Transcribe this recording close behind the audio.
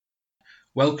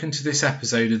Welcome to this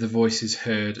episode of the Voices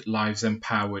Heard Lives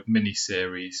Empowered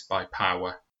mini-series by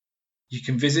Power. You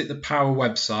can visit the Power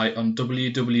website on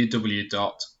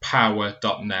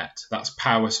www.power.net. That's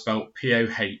Power spelt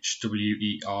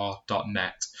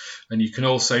POHWER.net. And you can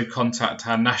also contact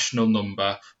our national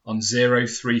number on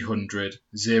 0300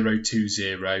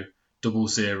 020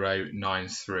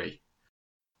 0093.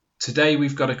 Today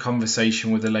we've got a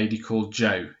conversation with a lady called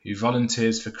Jo, who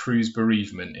volunteers for Cruse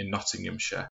Bereavement in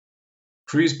Nottinghamshire.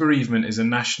 Cruse Bereavement is a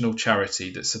national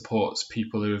charity that supports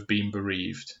people who have been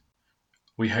bereaved.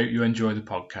 We hope you enjoy the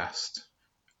podcast.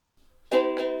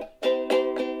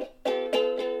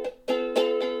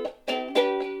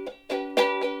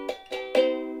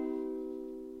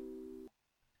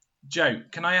 Jo,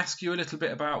 can I ask you a little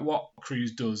bit about what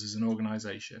Cruse does as an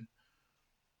organisation?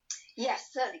 Yes,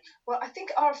 certainly. Well, I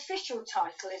think our official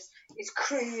title is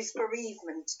Cruse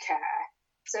Bereavement Care.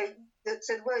 So the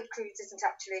word Cruse isn't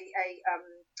actually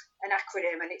an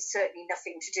acronym, and it's certainly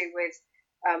nothing to do with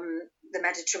the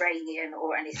Mediterranean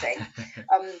or anything.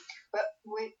 But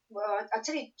I'll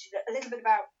tell you a little bit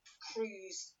about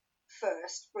Cruse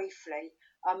first, briefly.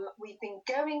 We've been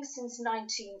going since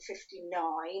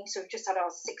 1959, so we've just had our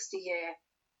 60-year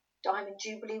Diamond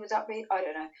Jubilee, would that be? I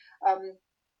don't know.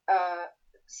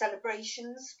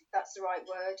 Celebrations, that's the right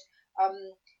word.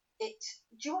 Do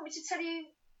you want me to tell you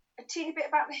a teeny bit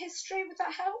about the history? Would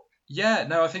that help? Yeah,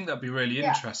 no, I think that'd be really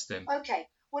interesting. Okay.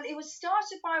 Well, it was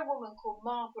started by a woman called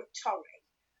Margaret Torrey,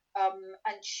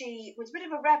 and she was a bit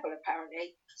of a rebel,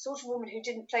 apparently, sort of woman who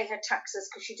didn't pay her taxes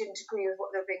because she didn't agree with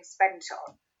what they were being spent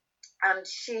on. And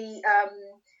she, I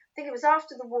think it was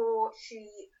after the war, she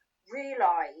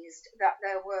realised that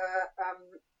there were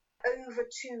over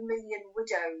 2 million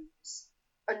widows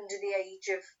under the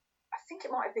age of, I think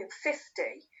it might have been 50,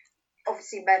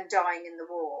 obviously men dying in the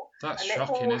war. That's and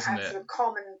shocking, they all isn't had it? sort of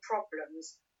common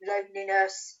problems,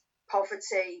 loneliness,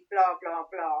 poverty, blah, blah,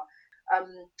 blah.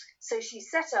 So she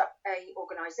set up a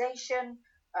organisation,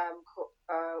 which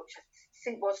I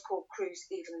think was called Cruse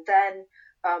even then,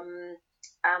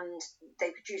 and they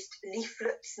produced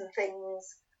leaflets and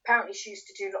things. Apparently she used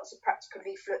to do lots of practical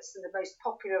leaflets, and the most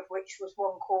popular of which was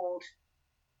one called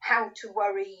How to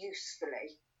Worry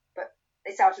Usefully, but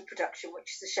it's out of production,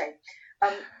 which is a shame.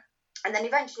 And then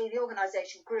eventually the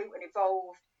organisation grew and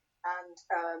evolved, and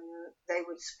they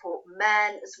would support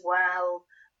men as well.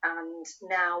 And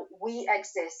now we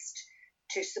exist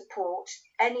to support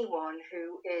anyone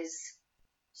who is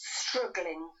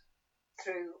struggling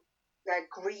through their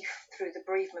grief, through the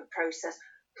bereavement process,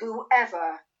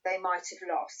 whoever they might have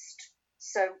lost.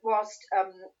 So whilst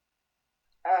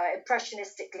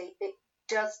impressionistically it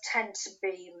does tend to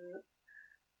be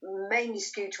mainly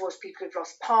skewed towards people who've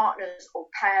lost partners or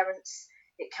parents,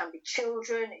 it can be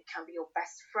children, it can be your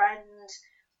best friend,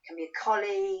 it can be a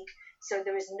colleague. So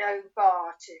there is no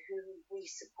bar to who we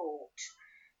support.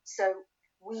 So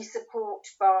we support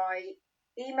by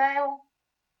email.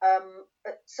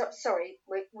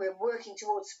 We're working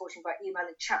towards supporting by email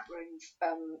and chat room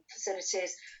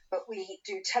facilities, but we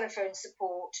do telephone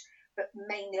support, but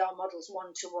mainly our model's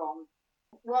one-to-one.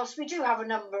 Whilst we do have a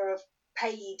number of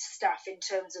paid staff in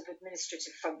terms of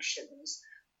administrative functions,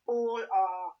 all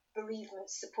our bereavement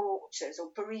supporters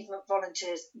or bereavement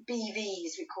volunteers,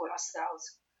 BVs we call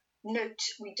ourselves. Note,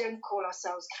 we don't call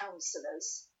ourselves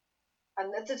counsellors.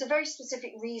 And there's a very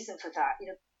specific reason for that.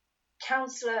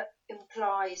 Counsellor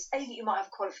implies, A, that you might have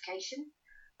a qualification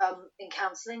in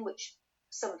counselling, which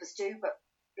some of us do, but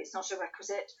it's not a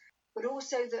requisite, but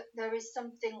also that there is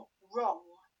something wrong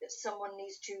that someone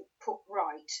needs to put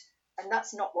right, and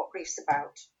that's not what grief's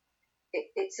about.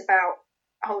 It's about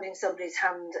holding somebody's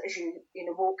hand as you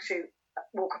walk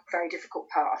up a very difficult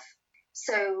path.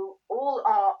 So all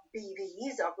our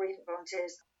BVs, our bereavement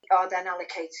volunteers, are then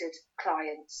allocated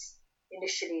clients.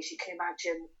 Initially, as you can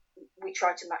imagine, we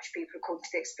try to match people according to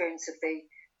the experience of the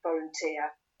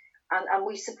volunteer. And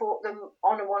we support them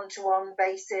on a one-to-one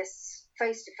basis,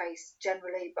 face-to-face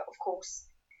generally, but of course,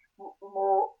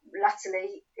 more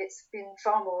latterly, it's been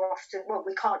far more often, well,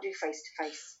 we can't do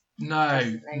face-to-face. No,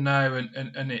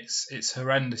 and it's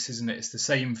horrendous, isn't it? It's the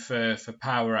same for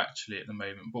Power actually at the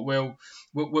moment. But we'll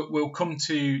come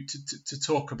to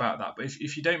talk about that. But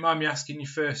if you don't mind me asking you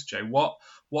first, Jo, what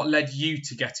led you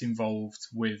to get involved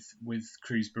with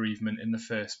Cruse Bereavement in the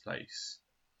first place?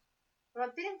 Well,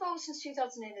 I've been involved since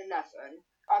 2011.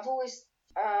 I've always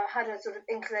had a sort of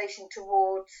inclination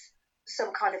towards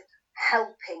some kind of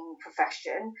helping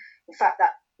profession. In fact,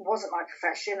 that wasn't my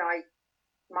profession.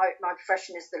 My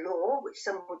profession is the law, which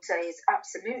some would say is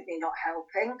absolutely not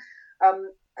helping.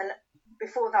 And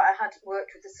before that, I had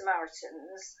worked with the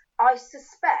Samaritans. I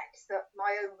suspect that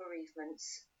my own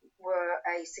bereavements were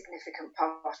a significant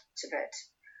part of it.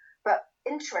 But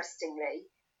interestingly,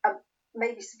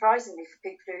 maybe surprisingly for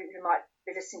people who might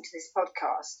be listening to this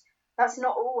podcast, that's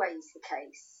not always the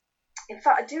case. In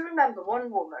fact, I do remember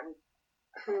one woman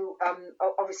who,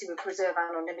 obviously we preserve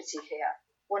anonymity here,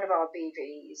 one of our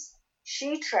BVs,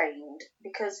 she trained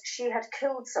because she had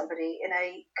killed somebody in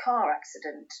a car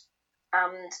accident.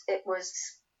 And it was,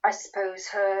 I suppose,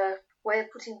 her way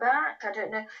of putting back. I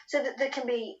don't know. So that there can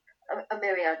be a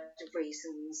myriad of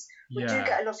reasons. We do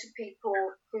get a lot of people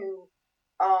who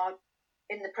are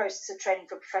in the process of training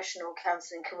for professional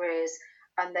counselling careers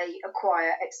and they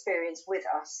acquire experience with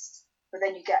us. But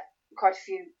then you get quite a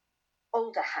few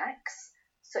older hacks,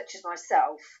 such as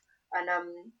myself. And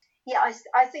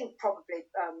I think probably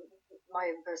my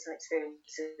own personal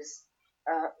experiences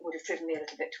would have driven me a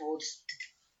little bit towards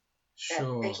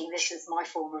thinking this is my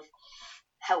form of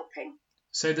helping.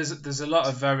 So there's a lot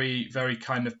of very, very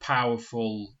kind of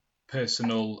powerful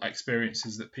personal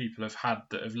experiences that people have had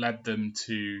that have led them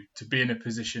to be in a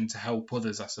position to help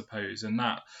others, I suppose. And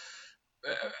that,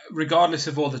 regardless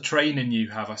of all the training you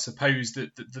have, I suppose that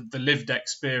the lived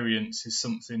experience is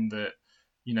something that,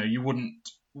 you know, you wouldn't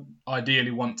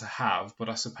ideally want to have, but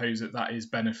I suppose that is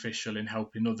beneficial in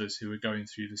helping others who are going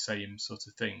through the same sort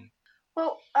of thing.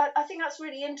 Well, I think that's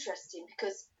really interesting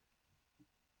because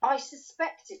I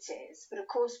suspect it is, but of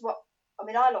course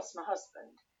I lost my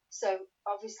husband, so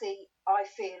obviously I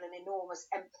feel an enormous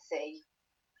empathy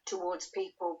towards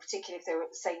people, particularly if they were at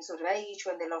the same sort of age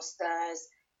when they lost theirs,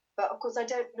 but of course I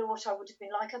don't know what I would have been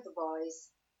like otherwise.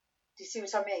 Do you see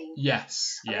what I mean?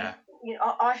 Yes, yeah.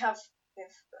 I have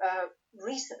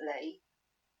recently,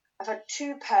 I've had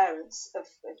two parents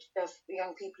of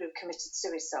young people who've committed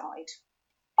suicide.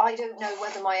 I don't know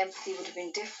whether my empathy would have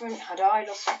been different had I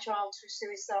lost a child through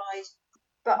suicide.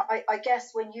 But I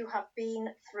guess when you have been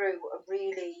through a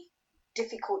really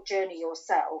difficult journey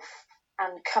yourself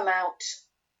and come out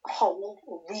whole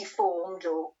or reformed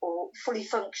or fully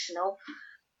functional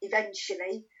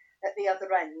eventually at the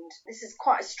other end, this is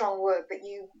quite a strong word, but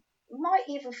you might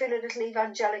even feel a little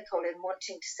evangelical in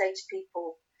wanting to say to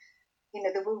people, you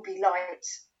know, there will be light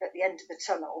at the end of the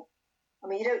tunnel. I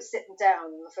mean, you don't sit them down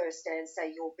on the first day and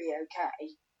say you'll be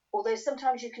okay, although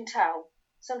sometimes you can tell,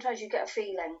 sometimes you get a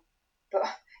feeling, but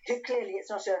clearly it's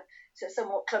not a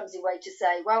somewhat clumsy way to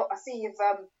say, well, I see you've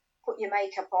put your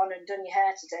makeup on and done your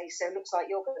hair today, so it looks like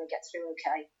you're going to get through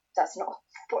okay. That's not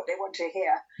what they want to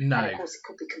hear. No. And of course it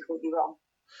could be completely wrong.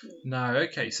 No,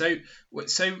 okay. So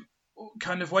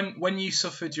kind of when you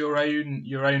suffered your own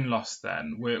loss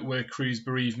then, were Cruse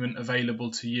Bereavement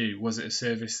available to you? Was it a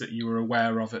service that you were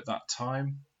aware of at that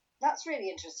time? That's really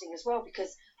interesting as well,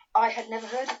 because I had never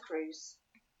heard of Cruse.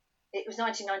 It was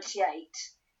 1998.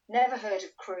 Never heard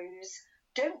of Cruse.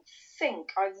 Don't think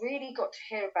I really got to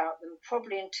hear about them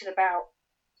probably until about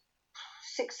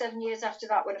 6-7 years after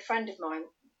that, when a friend of mine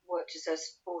worked as a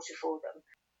supporter for them.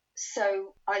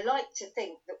 So I like to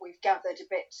think that we've gathered a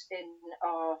bit in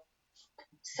our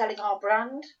selling our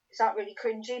brand. Is that really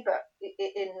cringy? But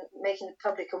in making the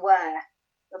public aware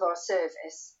of our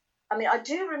service. I mean, I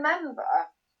do remember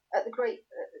at the great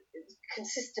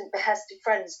consistent behest of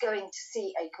friends going to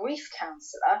see a grief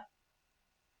counsellor,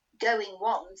 going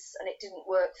once, and it didn't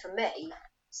work for me.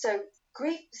 So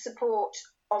grief support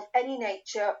of any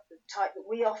nature, the type that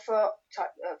we offer, type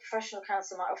professional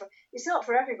counsel might offer, it's not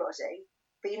for everybody,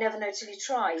 but you never know till you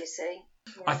try, you see.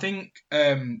 Yeah. I think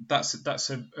that's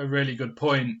a really good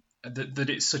point, that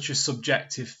it's such a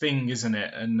subjective thing, isn't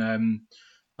it? And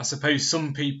I suppose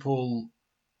some people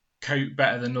cope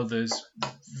better than others,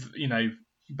 you know,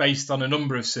 based on a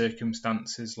number of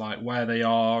circumstances, like where they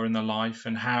are in their life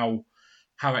and how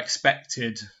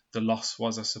expected the loss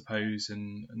was, I suppose,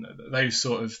 and those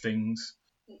sort of things.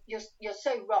 You're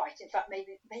so right. In fact,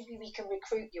 maybe we can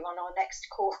recruit you on our next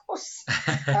course.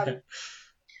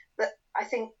 But I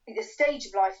think the stage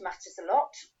of life matters a lot.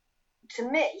 To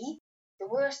me, the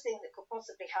worst thing that could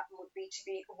possibly happen would be to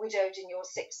be widowed in your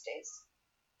 60s.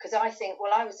 Because I think,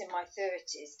 well, I was in my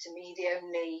 30s. To me, the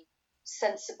only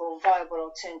sensible,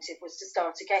 viable alternative was to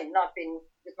start again. And I've been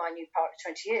with my new partner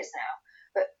 20 years now.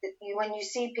 But when you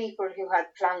see people who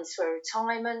had plans for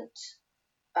retirement,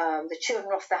 the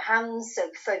children off their hands, so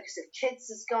the focus of kids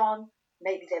has gone,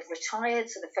 maybe they've retired,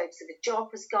 so the focus of the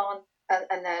job has gone,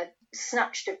 and they're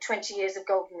snatched of 20 years of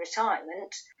golden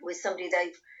retirement with somebody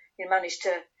they've managed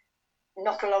to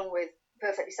knock along with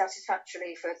perfectly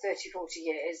satisfactorily for 30, 40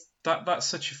 years. That's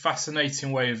such a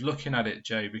fascinating way of looking at it,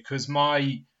 Jo, because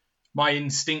my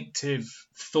instinctive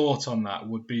thought on that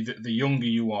would be that the younger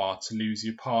you are to lose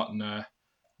your partner,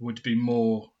 would be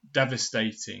more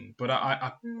devastating. But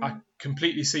I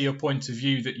completely see your point of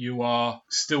view, that you are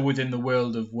still within the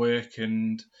world of work,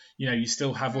 and you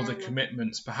still have other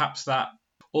commitments. Perhaps that,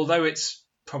 although it's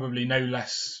probably no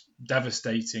less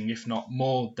devastating, if not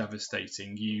more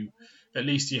devastating, at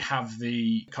least you have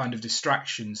the kind of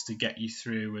distractions to get you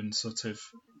through and sort of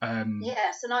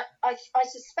yes. And I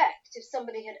suspect if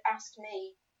somebody had asked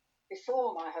me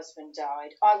before my husband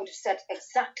died, I would have said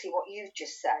exactly what you've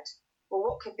just said. Well,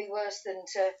 what could be worse than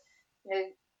to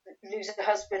lose a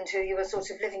husband who you were sort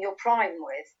of living your prime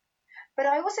with? But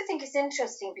I also think it's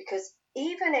interesting because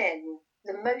even in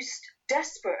the most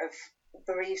desperate of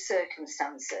bereaved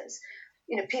circumstances,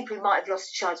 people who might have lost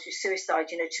a child through suicide,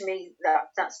 to me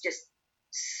that's just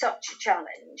such a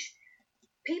challenge.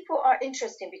 People are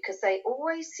interesting because they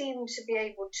always seem to be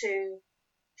able to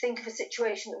think of a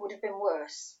situation that would have been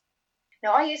worse.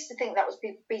 Now, I used to think that was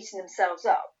people beating themselves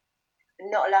up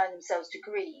and not allowing themselves to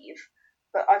grieve,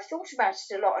 but I've thought about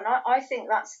it a lot, and I think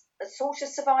that's a sort of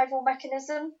survival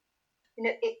mechanism.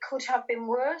 It could have been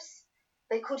worse.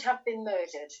 They could have been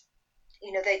murdered.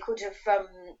 They could have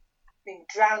been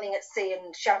drowning at sea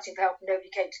and shouting for help and nobody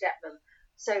came to get them.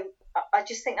 So I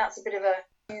just think that's a bit of a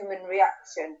human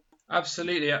reaction.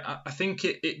 Absolutely. I think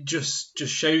it just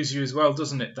shows you as well,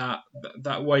 doesn't it,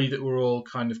 that way that we're all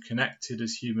kind of connected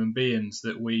as human beings,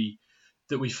 that we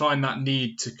find that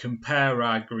need to compare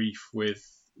our grief with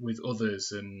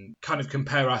others and kind of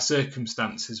compare our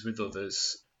circumstances with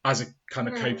others as a kind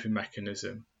of coping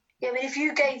mechanism. Yeah, I mean, if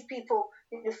you gave people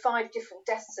 5 different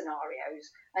death scenarios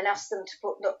and asked them to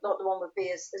put, not the one would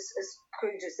be as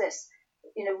crude as this,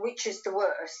 which is the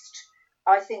worst,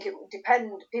 I think it would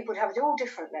depend. People would have it all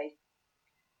differently,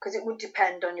 because it would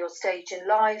depend on your stage in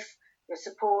life, your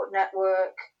support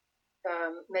network,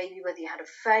 maybe whether you had a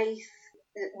faith,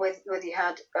 whether you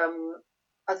had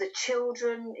other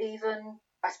children even.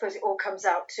 I suppose it all comes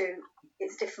out to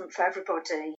it's different for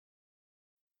everybody.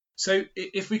 So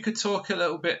if we could talk a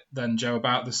little bit then, Jo,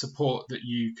 about the support that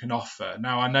you can offer.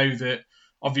 Now, I know that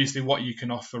obviously what you can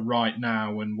offer right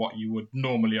now and what you would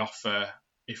normally offer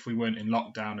if we weren't in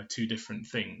lockdown are 2 different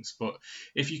things. But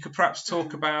if you could perhaps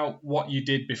talk about what you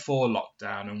did before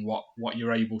lockdown and what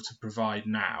you're able to provide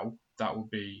now, I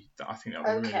think that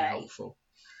would be really helpful.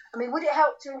 I mean, would it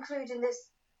help to include in this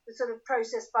the sort of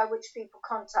process by which people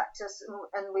contact us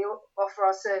and we offer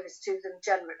our service to them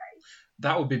generally?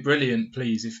 That would be brilliant,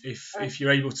 please. If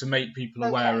you're able to make people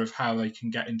aware of how they can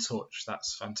get in touch,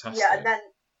 that's fantastic. Yeah, and then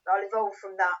I'll evolve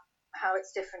from that, how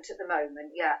it's different at the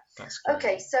moment. Yeah. That's great.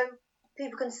 Okay, so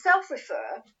people can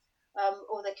self-refer,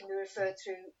 or they can be referred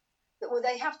through. Well,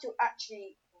 they have to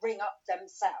actually ring up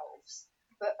themselves,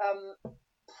 but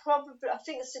probably I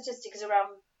think the statistic is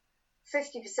around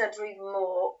 50% or even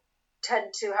more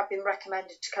tend to have been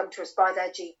recommended to come to us by their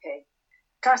GP.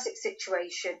 Classic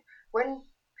situation, when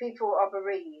people are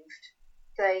bereaved,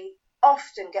 they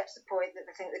often get to the point that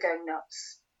they think they're going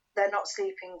nuts. They're not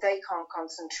sleeping, they can't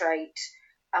concentrate,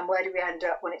 and where do we end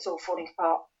up when it's all falling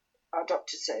apart? Our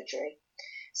doctor's surgery.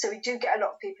 So we do get a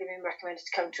lot of people who've been recommended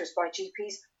to come to us by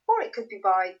GPs, or it could be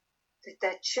by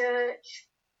their church,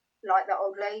 like that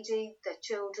old lady, their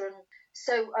children.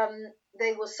 So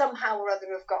they will somehow or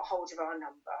other have got hold of our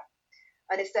number.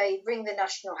 And if they ring the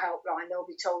national helpline, they'll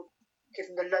be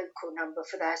given the local number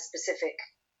for their specific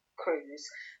cruise,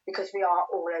 because we are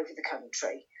all over the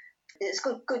country. It's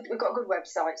good. We've got good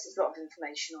websites. There's a lot of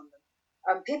information on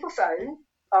them. People phone.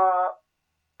 Our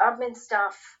admin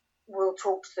staff will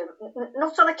talk to them,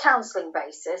 not on a counselling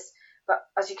basis, but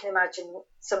as you can imagine,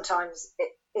 sometimes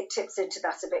it tips into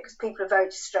that a bit, because people are very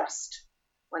distressed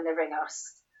when they ring us.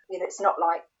 It's not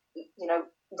like,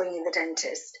 ringing the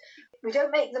dentist. We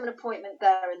don't make them an appointment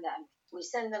there and then. We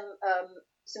send them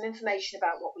some information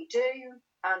about what we do,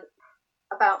 and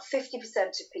about 50%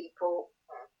 of people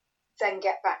then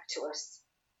get back to us,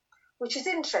 which is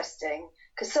interesting,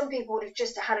 because some people would have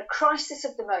just had a crisis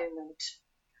of the moment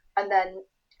and then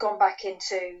gone back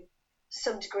into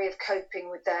some degree of coping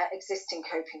with their existing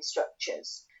coping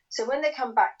structures. So when they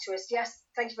come back to us, yes,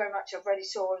 thank you very much, I've read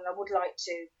it all and I would like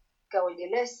to go on your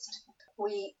list.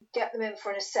 We get them in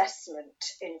for an assessment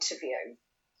interview.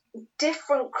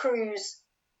 Different cruise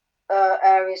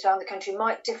areas around the country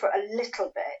might differ a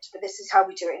little bit, but this is how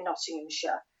we do it in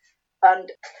Nottinghamshire.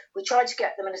 And we try to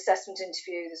get them an assessment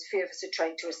interview. There's a few of us are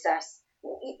trained to assess,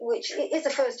 which is the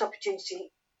first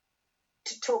opportunity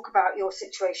to talk about your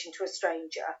situation to a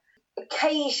stranger.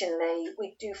 Occasionally,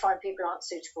 we do find people aren't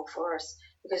suitable for us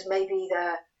because maybe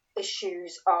their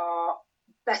issues are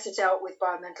better dealt with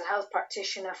by a mental health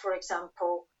practitioner, for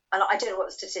example. And I don't know what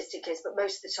the statistic is, but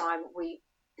most of the time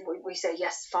we say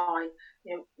yes, fine.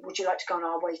 Would you like to go on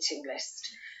our waiting list?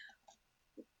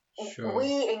 Sure.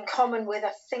 We, in common with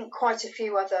I think quite a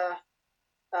few other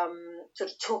sort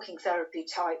of talking therapy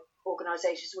type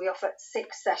organisations, we offer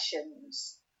 6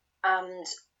 sessions, and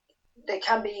they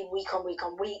can be week on week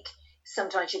on week.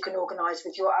 Sometimes you can organise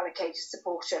with your allocated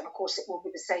supporter, and of course it will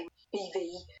be the same EV,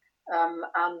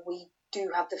 and we do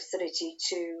have the facility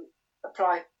to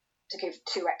apply to give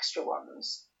 2 extra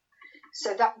ones.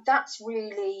 So that's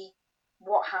really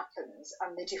what happens,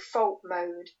 and the default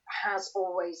mode has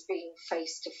always been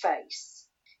face-to-face.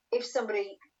 If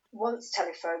somebody wants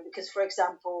telephone because, for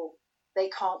example, they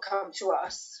can't come to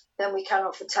us, then we can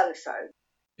offer telephone.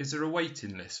 Is there a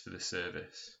waiting list for the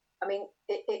service? I mean,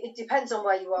 it depends on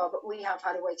where you are, but we have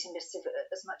had a waiting list of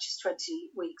as much as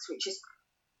 20 weeks, which is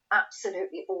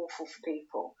absolutely awful for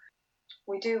people.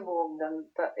 We do warn them,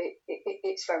 but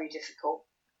it's very difficult.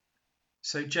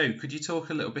 So, Jo, could you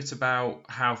talk a little bit about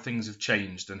how things have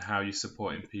changed and how you're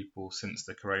supporting people since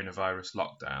the coronavirus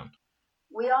lockdown?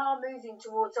 We are moving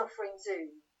towards offering Zoom.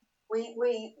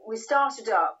 We started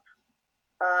up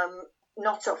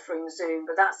not offering Zoom,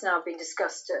 but that's now been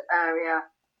discussed at area.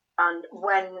 And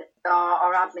when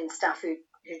our admin staff who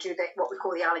do what we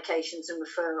call the allocations and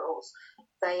referrals,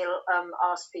 they'll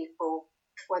ask people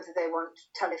whether they want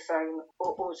telephone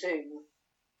or Zoom.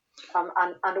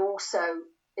 And also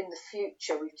in the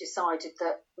future, we've decided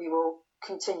that we will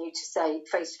continue to say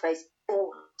face-to-face or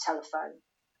telephone.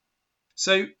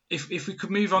 So if we could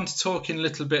move on to talking a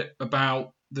little bit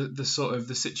about the sort of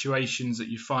the situations that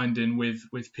you're finding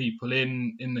with people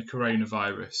in the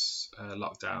coronavirus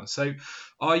lockdown. So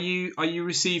are you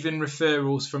receiving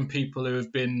referrals from people who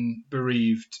have been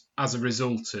bereaved as a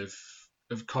result of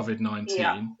COVID-19?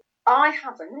 Yeah, I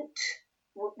haven't.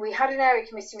 We had an area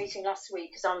committee meeting last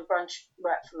week because I'm a branch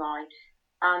rep for mine,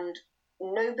 and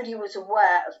nobody was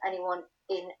aware of anyone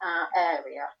in our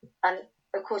area. And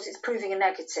of course it's proving a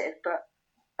negative, but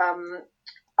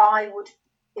I would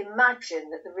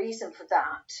imagine that the reason for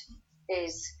that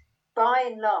is, by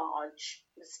and large,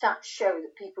 the stats show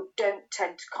that people don't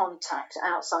tend to contact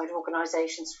outside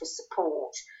organisations for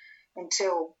support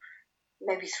until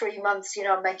maybe 3 months.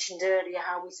 I mentioned earlier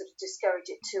how we sort of discourage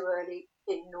it too early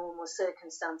in normal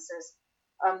circumstances.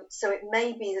 So it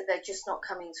may be that they're just not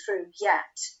coming through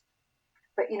yet.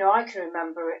 But, I can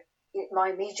remember my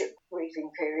immediate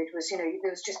grieving period was, there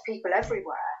was just people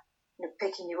everywhere,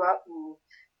 picking you up and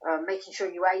making sure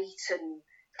you ate and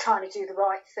trying to do the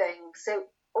right thing. So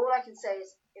all I can say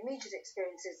is immediate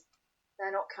experiences,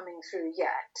 they're not coming through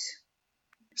yet.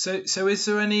 So is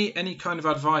there any kind of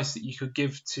advice that you could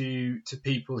give to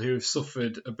people who have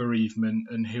suffered a bereavement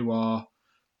and who are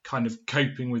kind of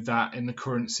coping with that in the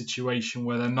current situation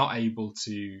where they're not able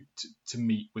to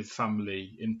meet with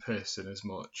family in person as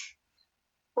much?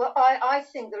 Well, I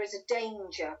think there is a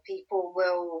danger people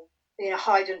will,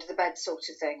 hide under the bed sort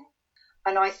of thing.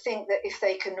 And I think that if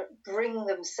they can bring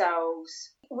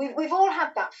themselves, we've all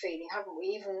had that feeling, haven't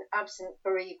we? Even absent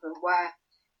bereavement, where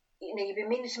you've been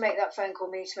meaning to make that phone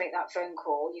call,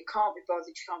 you can't be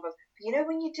bothered, But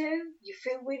when you do, you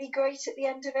feel really great at the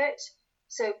end of it.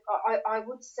 So I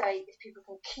would say if people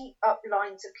can keep up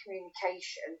lines of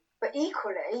communication, but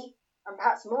equally, and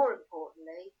perhaps more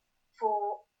importantly,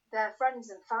 for their friends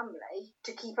and family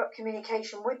to keep up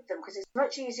communication with them, because it's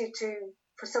much easier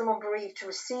for someone bereaved to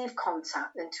receive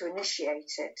contact than to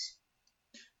initiate it.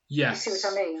 Yes. You see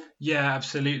what I mean? Yeah,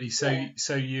 absolutely.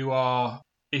 So you are,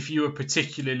 if you are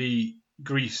particularly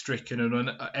grief-stricken and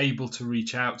unable to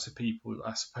reach out to people,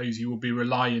 I suppose you will be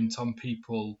reliant on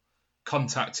people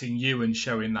contacting you and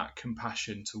showing that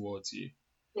compassion towards you.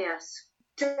 Yes.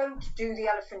 Don't do the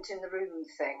elephant in the room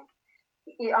thing.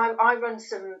 I run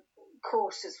some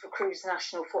courses for Cruise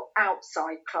National for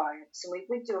outside clients, and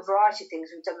we do a variety of things.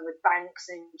 We've done them with banks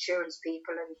and insurance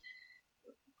people and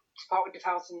Department of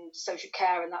Health and Social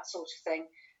Care and that sort of thing.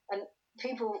 And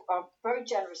people are very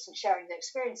generous in sharing their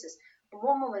experiences. And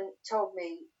one woman told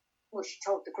me, she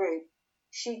told the group,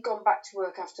 she'd gone back to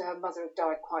work after her mother had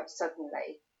died quite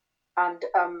suddenly, and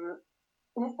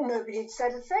nobody had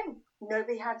said a thing.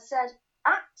 Nobody had said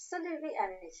absolutely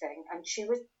anything, and she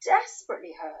was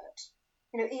desperately hurt.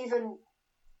 Even,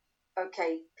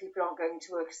 okay, people aren't going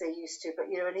to work as they used to, but,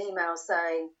 an email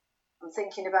saying, I'm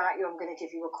thinking about you, I'm going to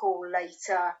give you a call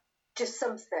later, just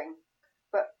something.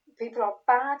 But people are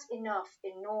bad enough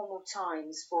in normal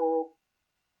times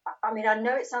I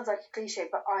know it sounds like a cliche,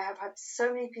 but I have had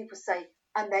so many people say,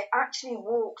 and they actually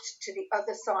walked to the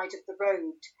other side of the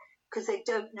road because they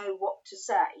don't know what to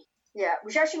say. Yeah,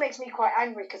 which actually makes me quite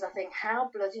angry because I think, how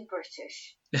bloody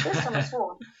British. First time I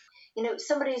sworn.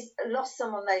 Somebody's lost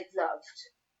someone they've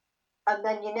loved, and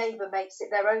then your neighbour makes it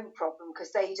their own problem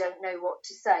because they don't know what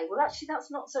to say. Well, actually, that's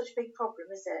not such a big problem,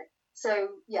 is it? So,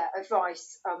 yeah,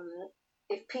 advice.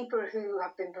 If people who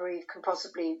have been bereaved can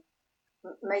possibly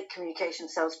make communication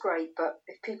themselves, great, but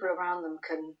if people around them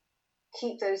can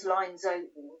keep those lines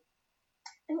open,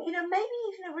 and, maybe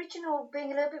even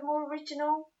being a little bit more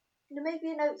original,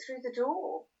 maybe a note through the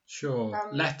door. Sure.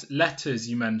 Letters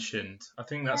you mentioned. I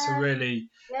think that's it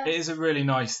is a really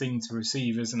nice thing to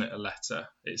receive, isn't it? A letter.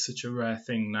 It's such a rare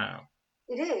thing now.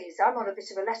 It is. I'm on a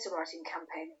bit of a letter writing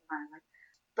campaign at the moment,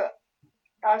 but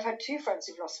I've had 2 friends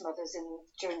who've lost mothers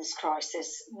during this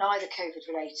crisis. Neither COVID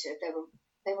related.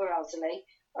 They were elderly.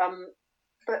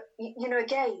 But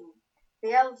again,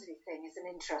 the elderly thing is an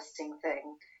interesting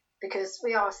thing, because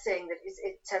we are seeing that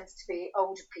it tends to be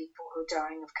older people who are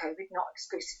dying of COVID, not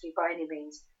exclusively by any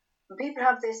means. And people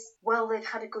have this, well, they've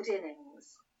had a good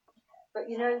innings. But,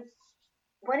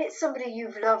 when it's somebody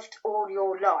you've loved all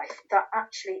your life, that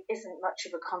actually isn't much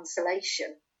of a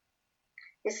consolation.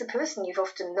 It's the person you've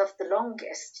often loved the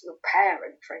longest, your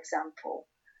parent, for example.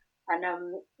 And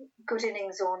good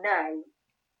innings or no,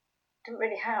 didn't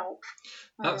really help.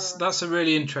 That's a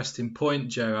really interesting point,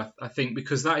 Jo. I think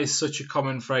because that is such a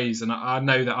common phrase, and I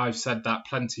know that I've said that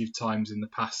plenty of times in the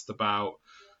past about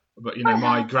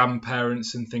my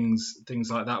grandparents and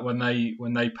things like that when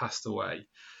they passed away.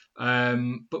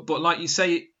 But like you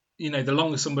say, the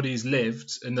longer somebody's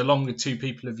lived and the longer 2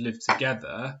 people have lived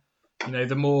together,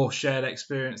 the more shared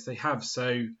experience they have.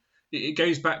 So it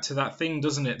goes back to that thing,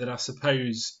 doesn't it? That I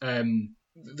suppose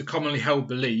the commonly held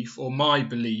belief, or my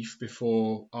belief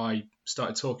before I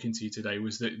started talking to you today,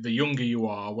 was that the younger you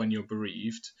are when you're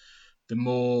bereaved, the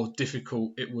more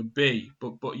difficult it would be.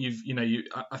 But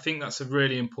I think that's a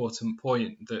really important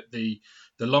point, that the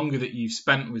longer that you've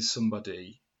spent with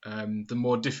somebody, the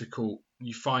more difficult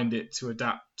you find it to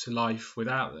adapt to life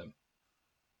without them.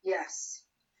 Yes.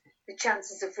 The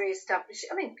chances of re-establishing,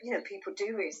 people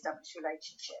do re-establish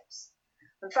relationships.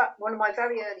 In fact, one of my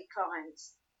very early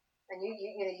clients, and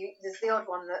there's the odd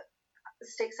one that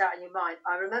sticks out in your mind.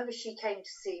 I remember she came to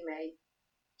see me.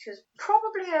 She was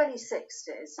probably early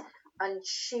 60s, and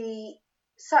she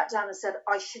sat down and said,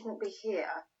 "I shouldn't be here."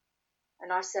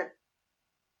 And I said,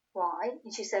 "Why?"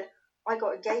 And she said, "I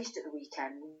got engaged at the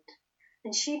weekend."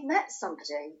 And she'd met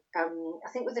somebody, I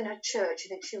think within her church. I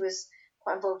think she was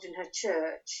quite involved in her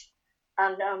church.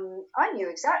 And I knew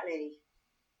exactly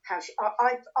how she...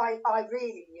 I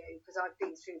really knew, because I've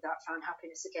been through that, found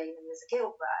happiness again, and there's a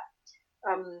guilt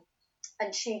there.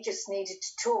 And she just needed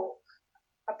to talk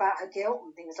about her guilt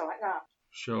and things like that.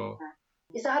 Sure.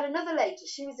 Because I had another lady,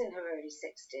 she was in her early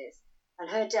 60s, and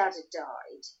her dad had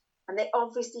died. And they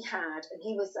obviously had, and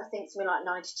he was, I think, something like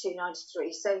 92,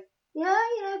 93. So, yeah,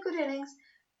 good innings.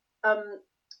 And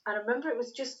I remember it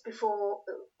was just before,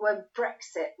 when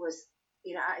Brexit was,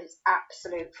 at its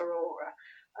absolute furore.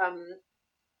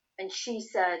 And she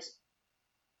said,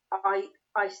 I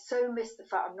so miss the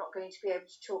fact I'm not going to be able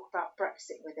to talk about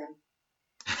Brexit with him,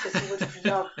 because he would have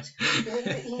loved.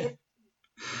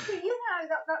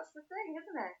 That's the thing,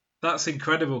 isn't it? That's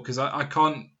incredible, because I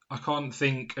can't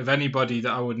think of anybody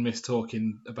that I would miss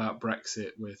talking about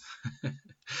Brexit with. Maybe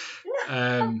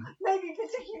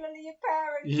particularly your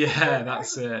parents. Yeah,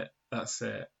 that's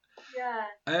it.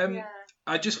 Yeah.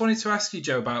 I just wanted to ask you,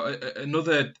 Jo, about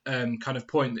another kind of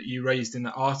point that you raised in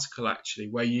the article, actually,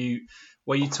 where you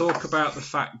talk about the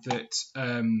fact that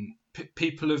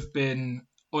people have been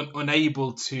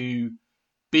unable to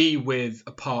be with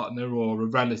a partner or a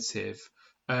relative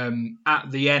at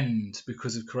the end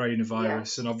because of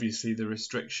coronavirus, and obviously the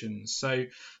restrictions. So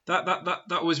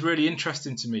that was really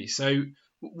interesting to me. So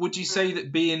would you say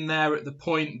that being there at the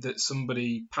point that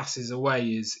somebody passes away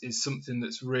is something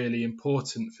that's really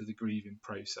important for the grieving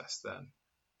process then?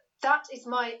 That is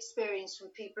my experience from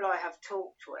people I have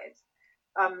talked with.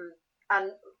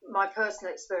 And my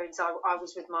personal experience, I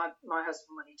was with my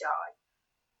husband when he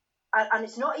died. And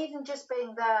it's not even just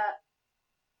being there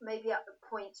maybe at the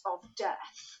point of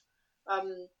death,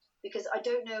 because I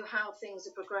don't know how things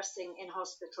are progressing in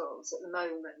hospitals at the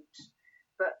moment,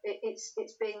 but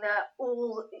it's being there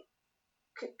all,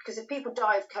 because if people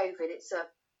die of COVID, it's a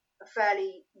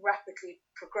fairly rapidly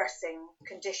progressing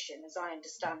condition, as I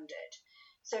understand it.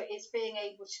 So it's being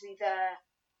able to be there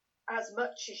as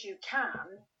much as you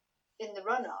can in the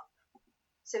run-up.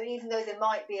 So even though they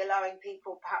might be allowing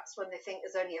people, perhaps when they think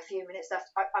there's only a few minutes left,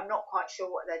 I'm not quite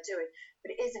sure what they're doing,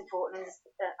 but it is important.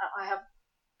 I have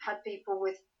had people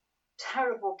with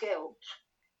terrible guilt.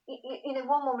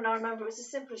 One woman I remember, it was as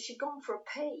simple as she'd gone for a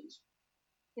pee.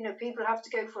 People have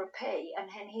to go for a pee, and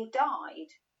then he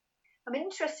died. I mean,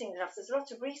 interesting enough, there's a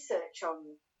lot of research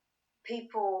on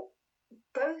people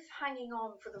both hanging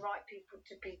on for the right people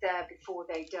to be there before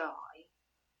they die,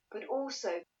 but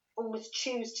also almost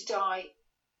choose to die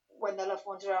when their loved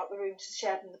ones are out of the room to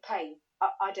share them the pain.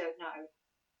 I don't know,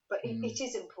 but it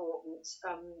is important.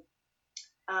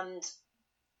 And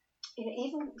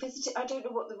even visit. I don't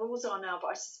know what the rules are now, but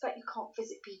I suspect you can't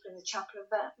visit people in the chapel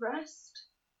of rest.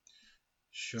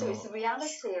 Sure. So it's the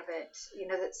reality of it,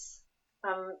 that's.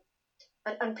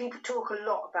 And people talk a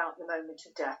lot about the moment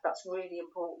of death. That's really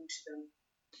important to them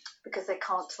because they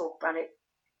can't talk about it.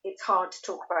 It's hard to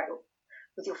talk about it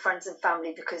with your friends and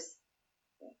family because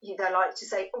they like to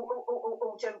say,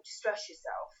 oh, don't distress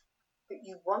yourself. But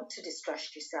you want to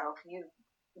distress yourself. You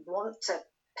want to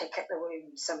pick at the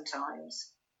wound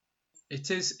sometimes.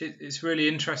 It's really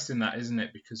interesting that, isn't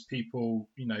it? Because people,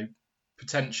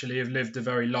 potentially have lived a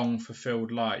very long,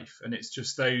 fulfilled life, and it's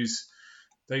just those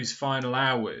final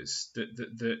hours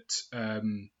that I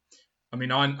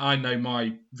mean, I know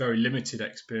my very limited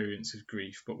experience of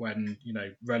grief, but when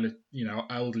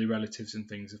elderly relatives and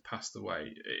things have passed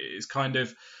away, it's kind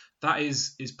of that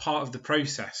is part of the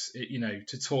process.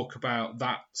 To talk about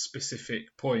that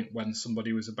specific point when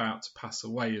somebody was about to pass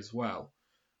away as well.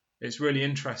 It's really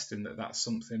interesting that that's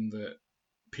something that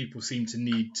people seem to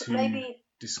need to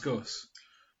discuss.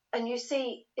 And you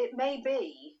see, it may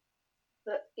be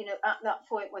that at that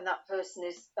point when that person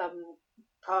is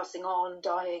passing on,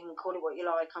 dying, call it what you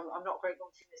like. I'm not great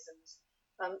on euphemisms.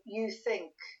 You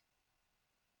think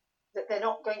that they're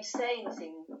not going to say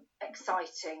anything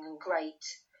exciting and great.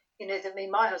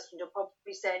 My husband will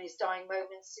probably say in his dying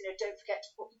moments, don't forget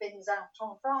to put the bins out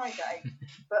on Friday.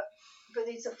 but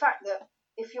it's a fact that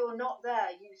if you're not there,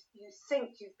 you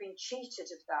think you've been cheated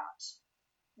of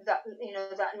that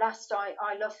last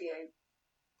I love you.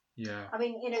 Yeah. I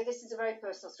mean, this is a very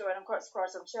personal story, and I'm quite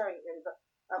surprised I'm sharing it really,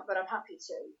 but I'm happy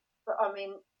to. But I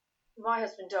mean, my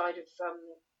husband died of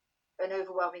an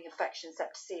overwhelming infection,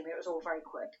 septicemia. It was all very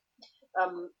quick,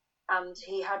 and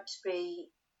he had to be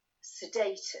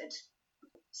sedated.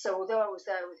 So although I was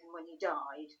there with him when he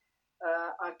died,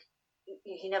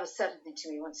 he never said anything to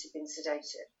me once he'd been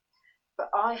sedated. But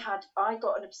I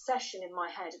got an obsession in my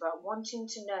head about wanting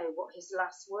to know what his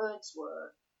last words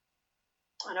were.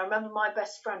 And I remember my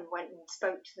best friend went and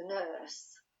spoke to the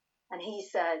nurse, and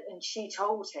she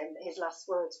told him that his last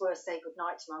words were, "Say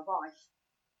goodnight to my wife."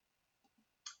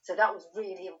 So that was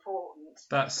really important.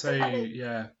 That's so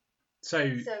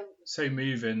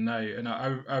moving. No, and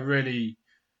I really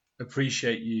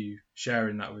appreciate you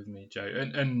sharing that with me, Jo.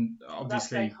 And obviously, that's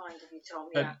very kind of you, Tom.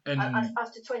 Yeah. And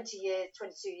after 22 years,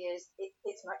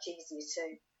 it's much easier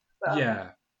too. But,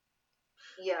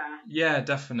 yeah,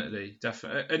 definitely.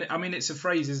 And I mean, it's a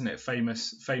phrase, isn't it?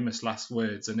 Famous last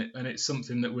words, and it's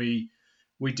something that we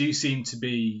do seem to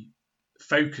be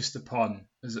focused upon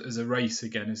as a race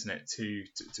again, isn't it? To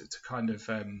kind of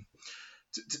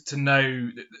to know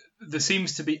there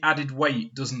seems to be added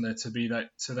weight, doesn't there, to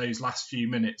those last few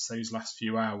minutes, those last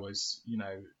few hours,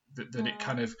 that it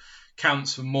kind of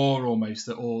counts for more almost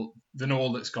than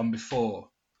all that's gone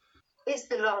before. It's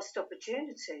the last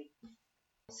opportunity.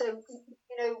 So,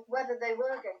 whether they were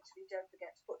going to be, don't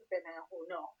forget to put the bin out or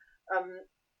not,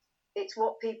 it's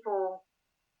what people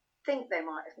think they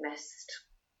might have missed.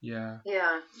 Yeah.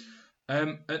 Yeah.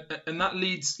 And that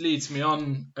leads me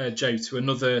on, Jo, to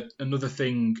another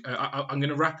thing. I'm going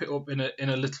to wrap it up in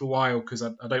a little while because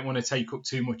I don't want to take up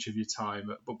too much of your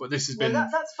time. But this has been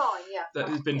that's fine. Yeah, that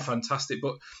has been fantastic.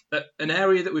 But an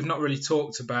area that we've not really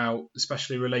talked about,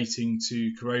 especially relating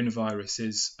to coronavirus,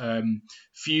 is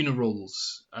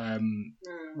funerals,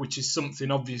 which is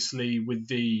something obviously with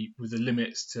the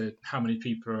limits to how many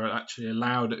people are actually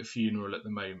allowed at a funeral at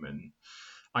the moment.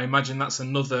 I imagine that's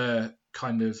another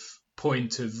kind of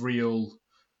point of real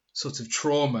sort of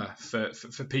trauma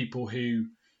for people who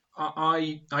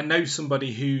I know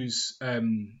somebody whose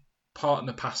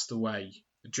partner passed away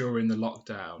during the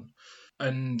lockdown,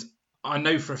 and I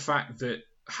know for a fact that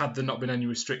had there not been any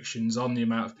restrictions on the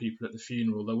amount of people at the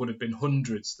funeral, there would have been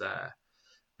hundreds there.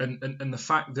 And the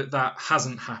fact that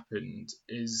hasn't happened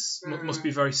must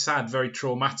be very sad, very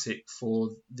traumatic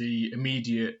for the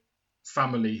immediate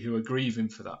family who are grieving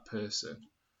for that person.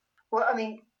 Well, I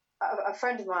mean, a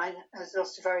friend of mine has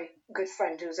lost a very good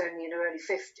friend who was only in her early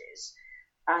 50s,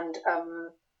 and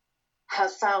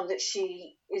has found that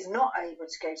she is not able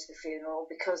to go to the funeral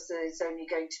because there's only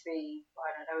going to be,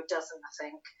 I don't know, a dozen, I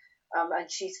think,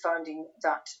 and she's finding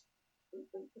that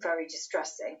very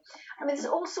distressing. I mean, there's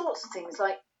all sorts of things,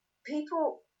 like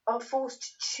people are forced to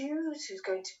choose who's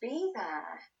going to be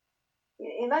there.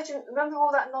 Remember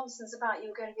all that nonsense about you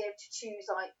were going to be able to choose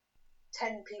like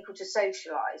 10 people to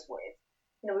socialise with?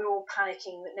 we were all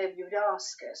panicking that nobody would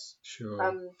ask us. Sure.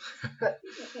 But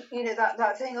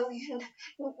that thing,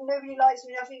 nobody likes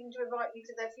me enough even to invite me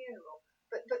to their funeral.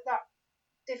 But that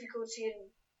difficulty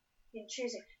in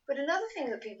choosing. But another thing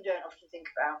that people don't often think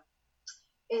about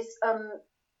is,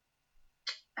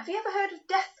 have you ever heard of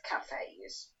death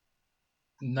cafes?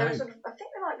 No. I think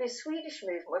there might be a Swedish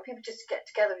movement where people just get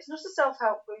together. It's not a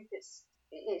self-help group.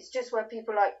 It's just where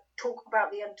people talk about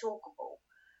the untalkable.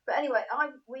 But anyway,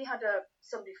 we had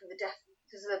somebody from the death.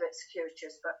 This is a little bit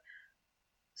circuitous, but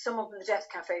someone from the Death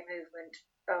Cafe movement,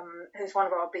 who's one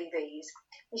of our BVs,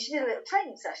 and she did a little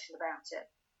training session about it.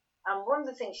 And one of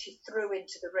the things she threw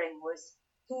into the ring was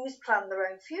who's planned their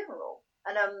own funeral.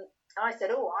 And I said,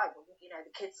 I wouldn't.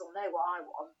 The kids will know what I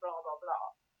want. Blah blah blah.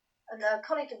 And a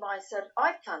colleague of mine said,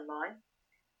 I've planned mine.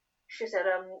 She said,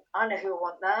 I know who I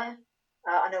want there.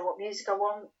 I know what music I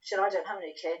want. She said, I don't have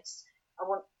any kids.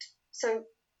 So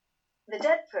the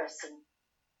dead person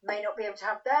may not be able to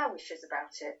have their wishes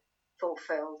about it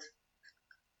fulfilled.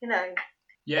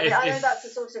 Yeah, I know that's a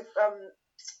sort of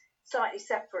slightly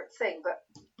separate thing, but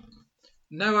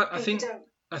no, I think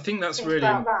that's really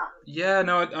about that. Yeah,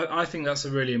 no, I think that's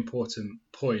a really important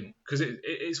point, because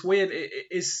it's weird. It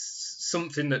is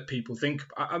something that people think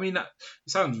about. I mean, that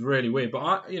it sounds really weird,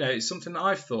 but it's something that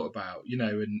I've thought about.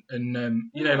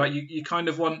 Like you kind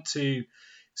of want to.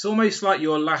 It's almost like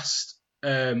your last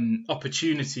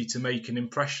opportunity to make an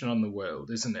impression on the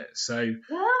world, isn't it? So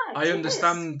yeah, I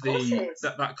understand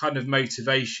that kind of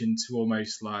motivation to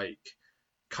almost like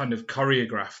kind of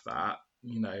choreograph that.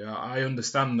 I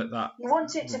understand that you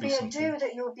want it to be a do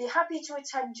that you would be happy to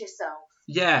attend yourself.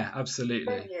 Yeah,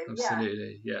 absolutely,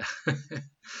 absolutely, yeah.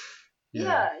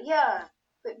 Yeah.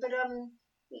 But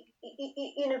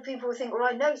people think, well,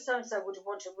 I know so and so would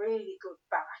want a really good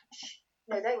bash.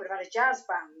 They would have had a jazz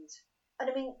band. And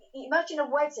I mean, imagine a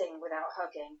wedding without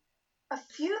hugging. A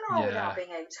funeral without being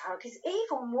able to hug is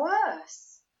even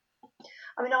worse.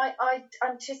 I mean, I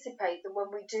anticipate that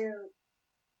when we do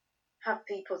have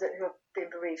people who have been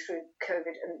bereaved through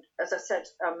COVID, and as I said,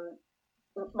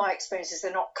 my experience is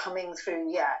they're not coming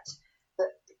through yet, that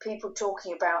people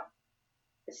talking about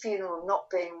the funeral not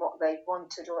being what they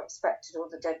wanted or expected, or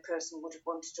the dead person would have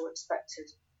wanted or expected,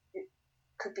 it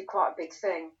could be quite a big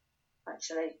thing,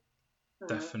 actually.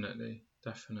 Definitely.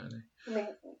 I mean,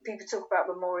 people talk about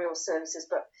memorial services,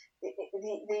 but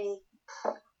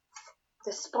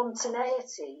the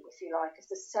spontaneity, if you like, of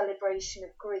the celebration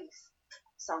of grief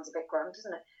sounds a bit grand,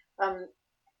 doesn't it?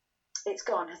 It's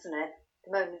gone, hasn't it?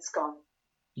 The moment's gone.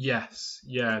 Yes,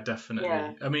 yeah, definitely.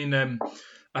 Yeah. I mean,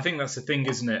 I think that's the thing,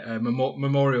 isn't it?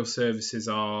 Memorial services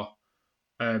are,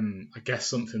 I guess,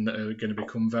 something that are going to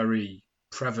become very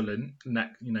prevalent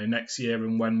next year,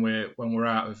 and when we're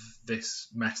out of this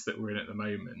mess that we're in at the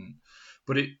moment.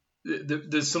 But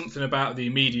there's something about the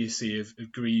immediacy of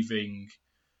grieving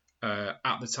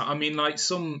at the time. I mean, like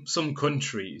some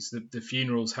countries, the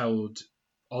funeral's held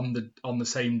on the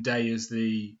same day as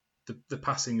the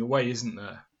passing away, isn't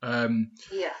there?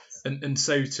 Yes. And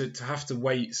so to have to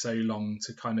wait so long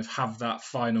to kind of have that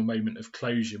final moment of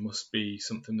closure must be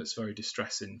something that's very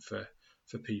distressing for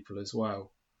people as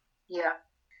well. Yeah.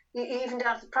 Even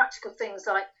down to practical things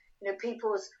like,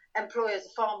 people's employers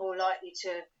are far more likely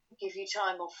to give you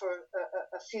time off for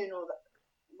a funeral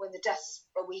when the death's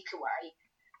a week away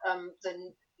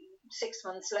than 6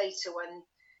 months later when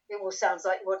it all sounds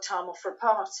like you want time off for a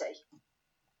party.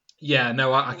 Yeah,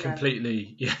 no, I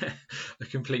completely, I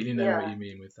completely know what you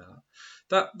mean with that.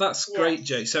 That's great,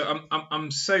 Jay. So I'm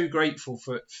so grateful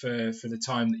for the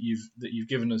time that you've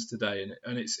given us today,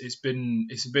 and it's been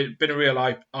a real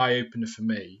eye opener for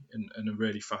me, and a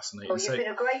really fascinating. Well, you've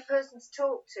been a great person to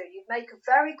talk to. You make a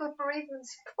very good bereavement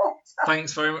support.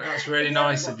 Thanks very much. That's really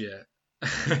nice of you.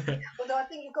 Although I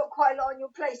think you've got quite a lot on your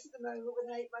plate at the moment with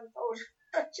an 8-month-old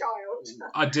child.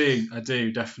 I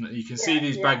do definitely. You can see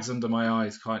these bags under my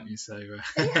eyes, can't you? So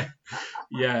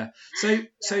yeah. So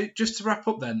just to wrap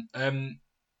up then,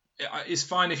 it's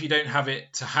fine if you don't have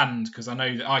it to hand, because I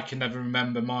know that I can never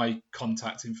remember my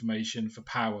contact information for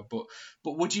Power, but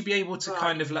would you be able to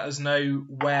kind of let us know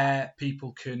where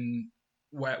people can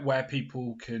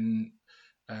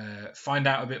find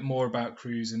out a bit more about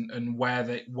Cruse, and where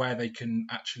they can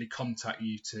actually contact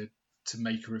you to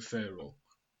make a referral?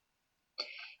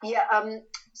 Yeah,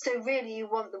 so really you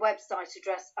want the website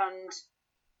address, and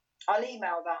I'll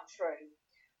email that through.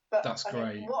 But that's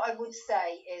great. What I would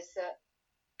say is that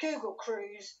Google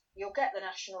Cruse, you'll get the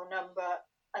national number,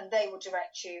 and they will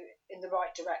direct you in the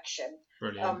right direction.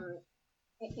 Brilliant.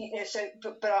 So,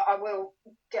 but I will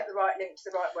get the right link to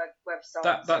the right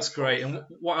website. That's great. And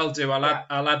what I'll do, I'll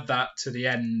add that to the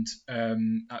end.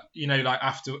 Like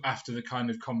after the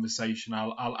kind of conversation,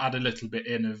 I'll add a little bit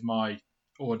in of my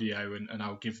audio, and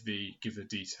I'll give the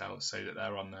details so that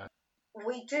they're on there.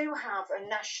 We do have a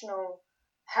national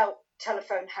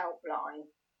telephone helpline.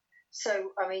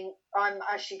 So, I mean, I'm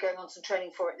actually going on some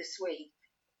training for it this week.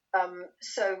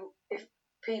 So if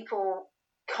people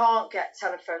can't get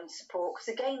telephone support, because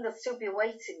again, there'll still be a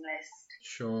waiting list.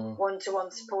 Sure.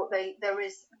 One-to-one support, there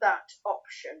is that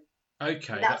option.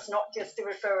 Okay. And that's not just a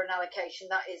referral and allocation.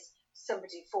 That is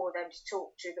somebody for them to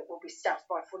talk to that will be staffed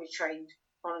by fully trained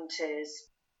volunteers.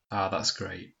 That's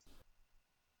great.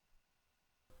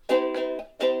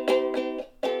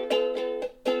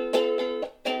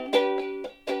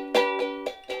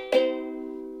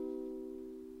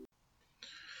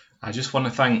 I just want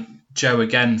to thank Jo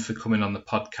again for coming on the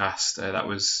podcast. That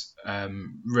was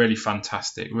really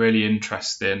fantastic, really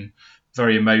interesting,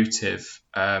 very emotive,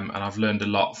 and I've learned a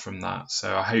lot from that.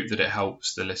 So I hope that it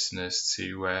helps the listeners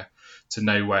to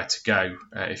know where to go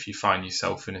if you find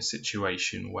yourself in a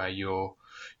situation where you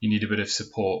need a bit of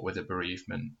support with a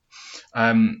bereavement.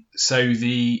 So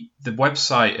the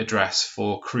website address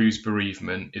for Cruse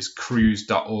Bereavement is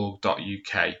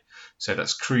cruse.org.uk. So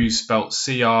that's Cruse spelt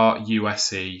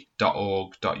cruse.org.uk.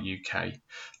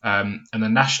 And the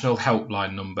national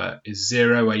helpline number is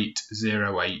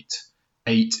 0808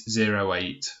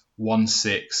 808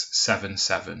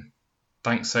 1677.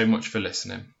 Thanks so much for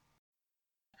listening.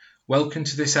 Welcome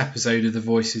to this episode of the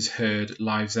Voices Heard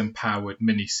Lives Empowered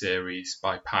mini-series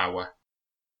by Power.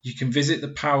 You can visit the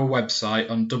Power website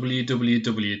on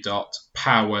www.power.net.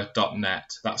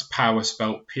 That's Power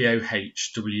spelt POHWER.net.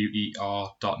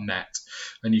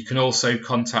 And you can also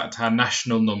contact our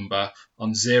national number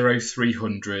on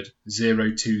 0300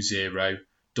 020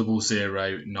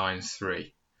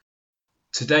 0093.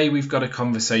 Today we've got a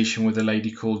conversation with a lady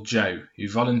called Jo, who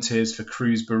volunteers for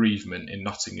Cruse Bereavement in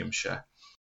Nottinghamshire.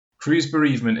 Cruse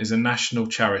Bereavement is a national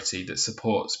charity that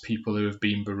supports people who have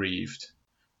been bereaved.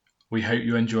 We hope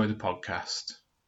you enjoy the podcast.